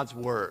read God's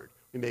word.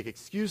 We make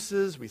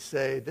excuses. We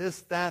say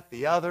this, that,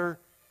 the other.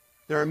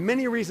 There are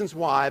many reasons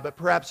why, but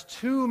perhaps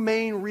two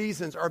main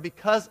reasons are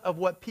because of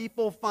what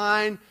people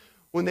find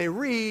when they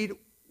read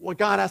what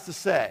God has to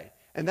say.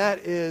 And that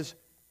is,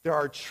 there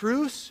are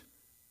truths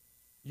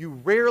you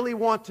rarely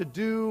want to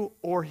do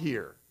or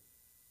hear.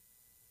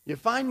 You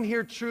find and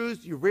hear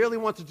truths you rarely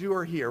want to do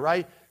or hear,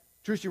 right?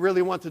 Truths you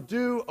rarely want to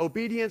do,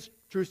 obedience.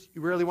 Truths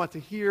you rarely want to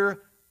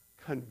hear,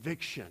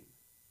 conviction.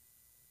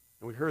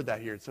 And we heard that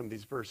here in some of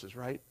these verses,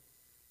 right?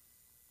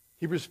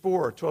 Hebrews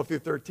 4, 12 through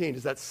 13.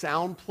 Does that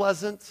sound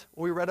pleasant,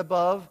 what we read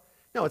above?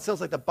 No, it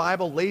sounds like the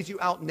Bible lays you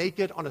out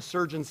naked on a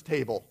surgeon's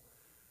table.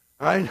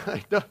 All right?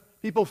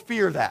 People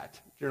fear that,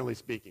 generally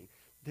speaking.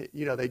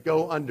 They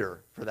go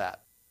under for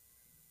that.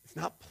 It's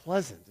not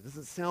pleasant. It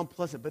doesn't sound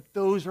pleasant. But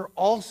those are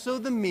also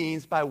the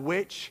means by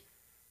which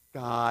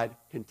God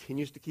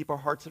continues to keep our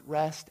hearts at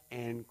rest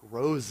and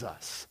grows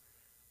us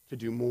to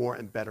do more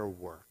and better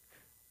work.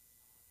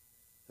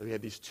 So we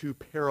have these two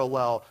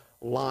parallel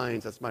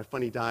lines. That's my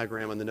funny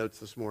diagram on the notes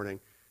this morning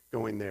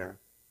going there.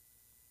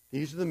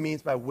 These are the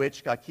means by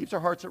which God keeps our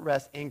hearts at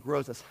rest and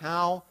grows us.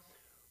 How?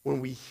 When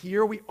we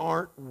hear we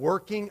aren't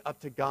working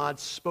up to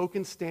God's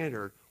spoken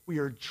standard, we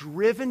are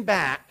driven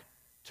back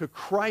to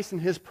Christ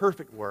and his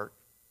perfect work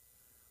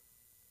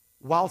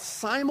while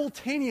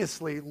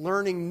simultaneously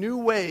learning new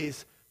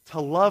ways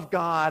to love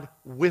God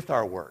with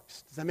our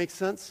works. Does that make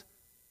sense?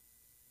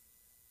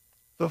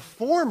 The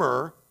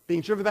former,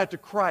 being driven back to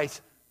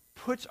Christ,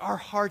 puts our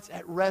hearts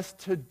at rest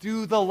to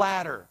do the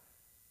latter,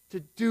 to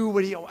do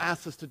what he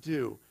asks us to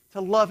do,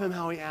 to love him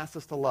how he asks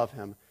us to love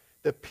him.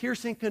 The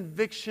piercing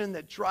conviction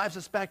that drives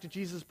us back to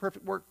Jesus'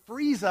 perfect work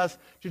frees us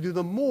to do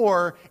the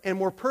more and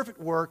more perfect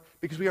work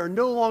because we are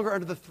no longer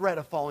under the threat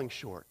of falling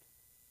short.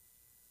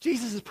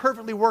 Jesus has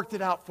perfectly worked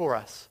it out for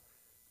us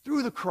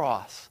through the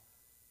cross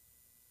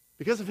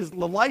because of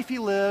the life he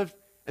lived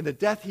and the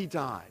death he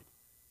died.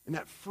 And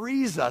that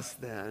frees us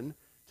then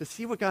to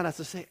see what God has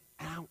to say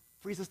and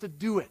frees us to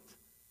do it.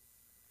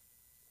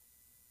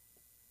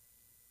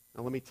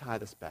 Now let me tie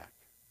this back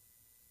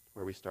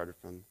where we started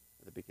from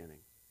at the beginning.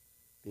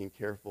 Being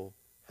careful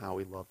how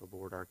we love the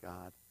Lord our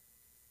God.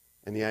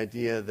 And the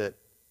idea that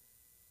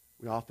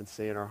we often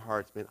say in our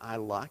hearts, man, I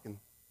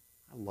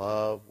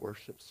love,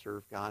 worship,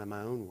 serve God in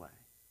my own way.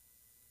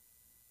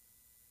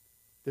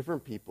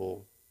 Different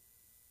people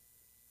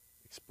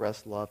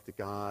express love to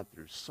God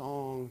through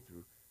song,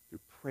 through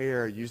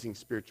prayer, using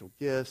spiritual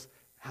gifts,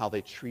 how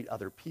they treat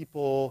other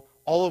people,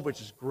 all of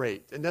which is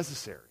great and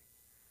necessary.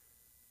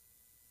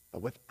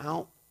 But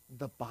without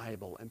the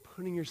Bible and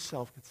putting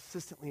yourself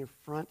consistently in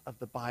front of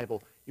the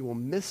Bible, you will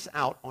miss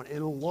out on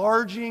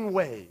enlarging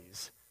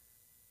ways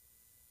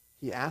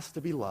He asks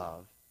to be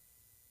loved,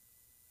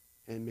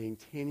 and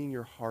maintaining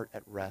your heart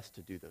at rest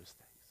to do those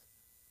things.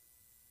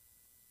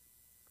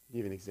 I'll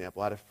give you an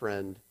example. I had a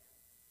friend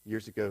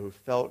years ago who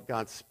felt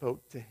God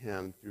spoke to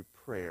him through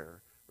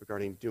prayer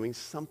regarding doing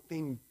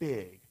something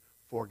big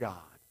for God.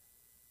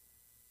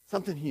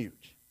 Something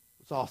huge.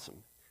 It was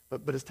awesome.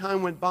 But as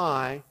time went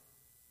by,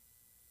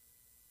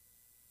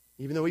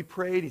 even though he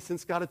prayed, he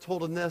sensed God had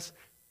told him this,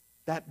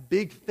 that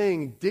big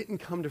thing didn't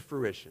come to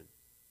fruition.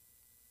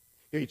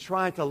 He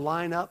tried to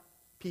line up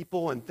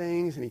people and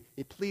things, and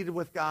he pleaded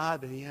with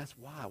God, and he asked,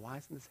 why? Why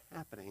isn't this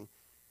happening?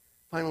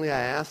 Finally, I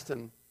asked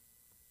him,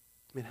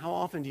 how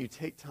often do you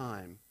take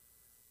time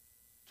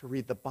to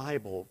read the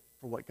Bible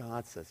for what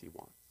God says he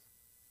wants?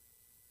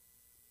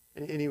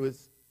 And he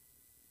was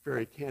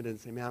very candid and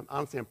saying,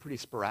 honestly, I'm pretty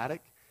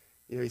sporadic.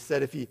 He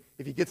said if he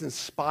gets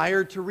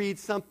inspired to read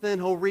something,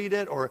 he'll read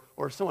it, or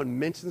if someone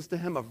mentions to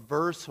him a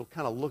verse, he'll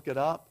kind of look it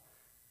up.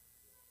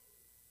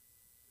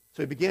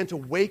 So he began to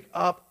wake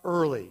up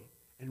early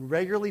and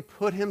regularly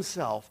put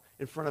himself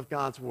in front of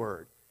God's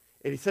word.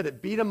 And he said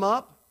it beat him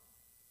up,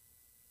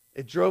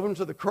 it drove him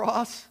to the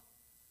cross,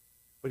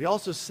 but he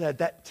also said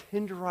that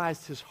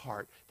tenderized his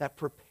heart, that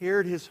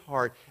prepared his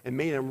heart and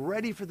made him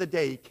ready for the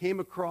day he came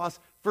across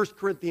 1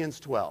 Corinthians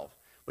 12.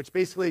 Which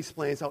basically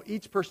explains how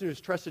each person who has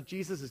trusted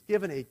Jesus is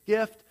given a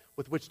gift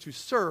with which to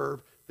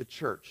serve the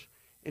church.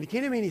 And he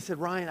came to me and he said,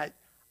 Ryan,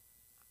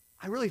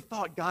 I really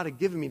thought God had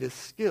given me this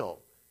skill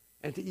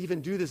and to even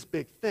do this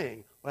big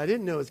thing. What I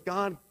didn't know is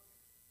God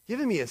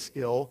given me a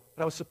skill,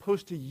 but I was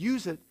supposed to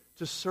use it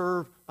to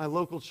serve my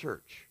local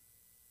church.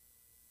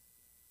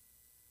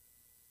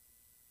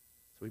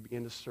 So he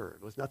began to serve.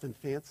 It was nothing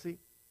fancy.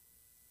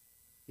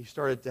 He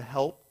started to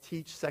help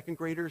teach second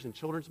graders in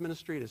children's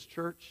ministry at his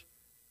church.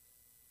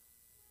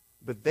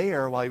 But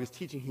there, while he was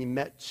teaching, he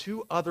met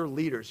two other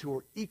leaders who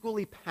were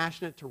equally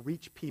passionate to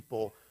reach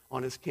people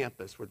on his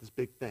campus for this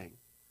big thing.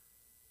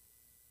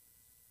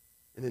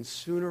 And then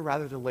sooner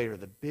rather than later,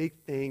 the big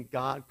thing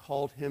God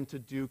called him to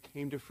do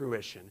came to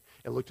fruition.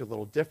 It looked a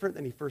little different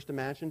than he first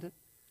imagined it.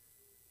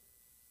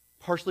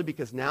 Partially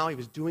because now he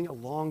was doing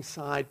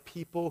alongside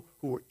people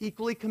who were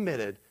equally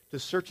committed to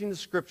searching the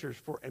Scriptures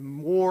for a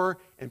more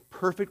and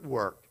perfect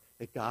work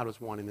that God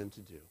was wanting them to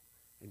do,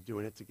 and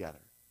doing it together.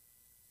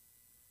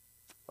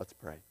 Let's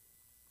pray.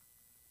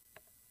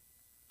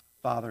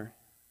 Father,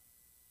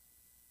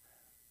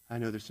 I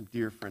know there's some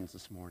dear friends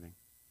this morning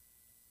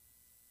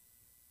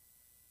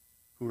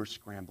who are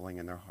scrambling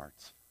in their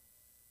hearts,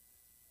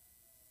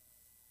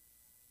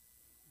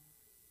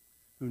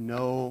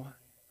 who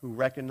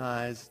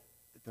recognize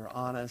that they're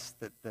honest,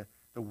 that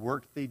the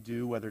work they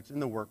do, whether it's in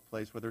the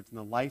workplace, whether it's in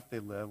the life they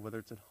live, whether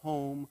it's at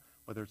home,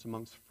 whether it's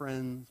amongst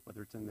friends,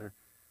 whether it's in their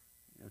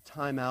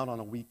time out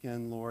on a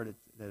weekend, Lord,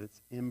 that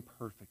it's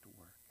imperfect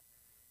work.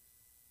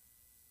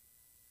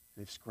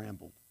 They've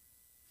scrambled,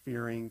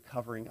 fearing,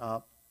 covering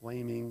up,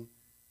 blaming,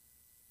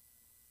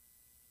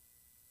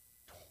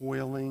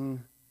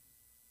 toiling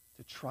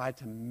to try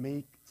to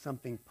make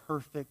something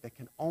perfect that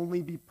can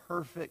only be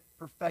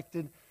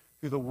perfected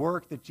through the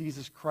work that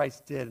Jesus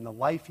Christ did and the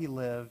life he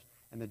lived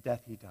and the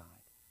death he died.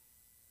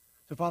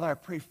 So, Father, I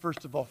pray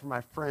first of all for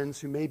my friends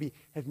who maybe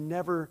have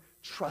never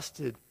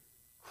trusted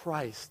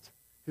Christ,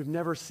 who've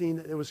never seen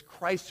that it was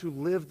Christ who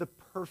lived the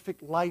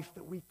perfect life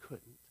that we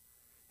couldn't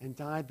and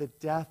died the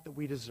death that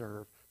we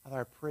deserve.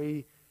 Father, I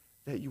pray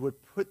that you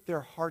would put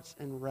their hearts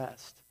in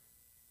rest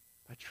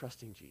by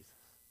trusting Jesus.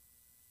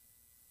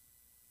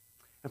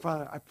 And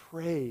Father, I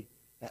pray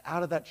that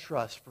out of that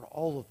trust for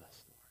all of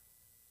us,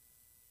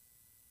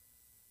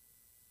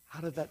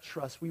 Lord, out of that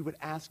trust, we would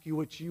ask you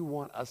what you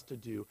want us to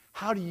do.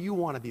 How do you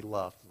want to be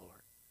loved,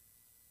 Lord?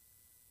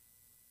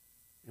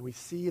 And we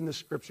see in the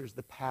Scriptures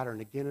the pattern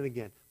again and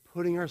again,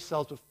 putting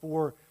ourselves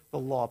before the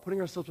law,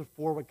 putting ourselves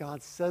before what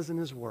God says in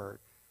his word.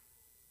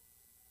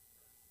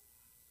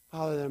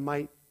 Father, that it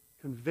might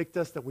convict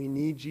us that we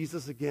need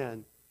Jesus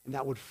again, and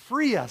that would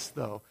free us,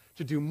 though,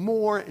 to do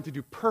more and to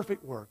do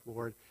perfect work,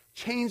 Lord.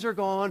 Chains are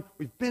gone.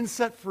 We've been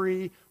set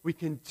free. We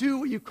can do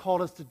what you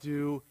called us to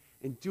do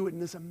and do it in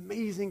this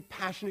amazing,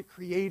 passionate,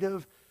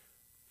 creative,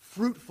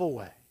 fruitful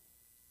way.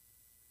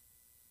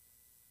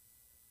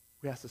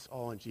 We ask this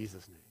all in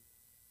Jesus'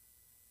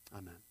 name.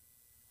 Amen.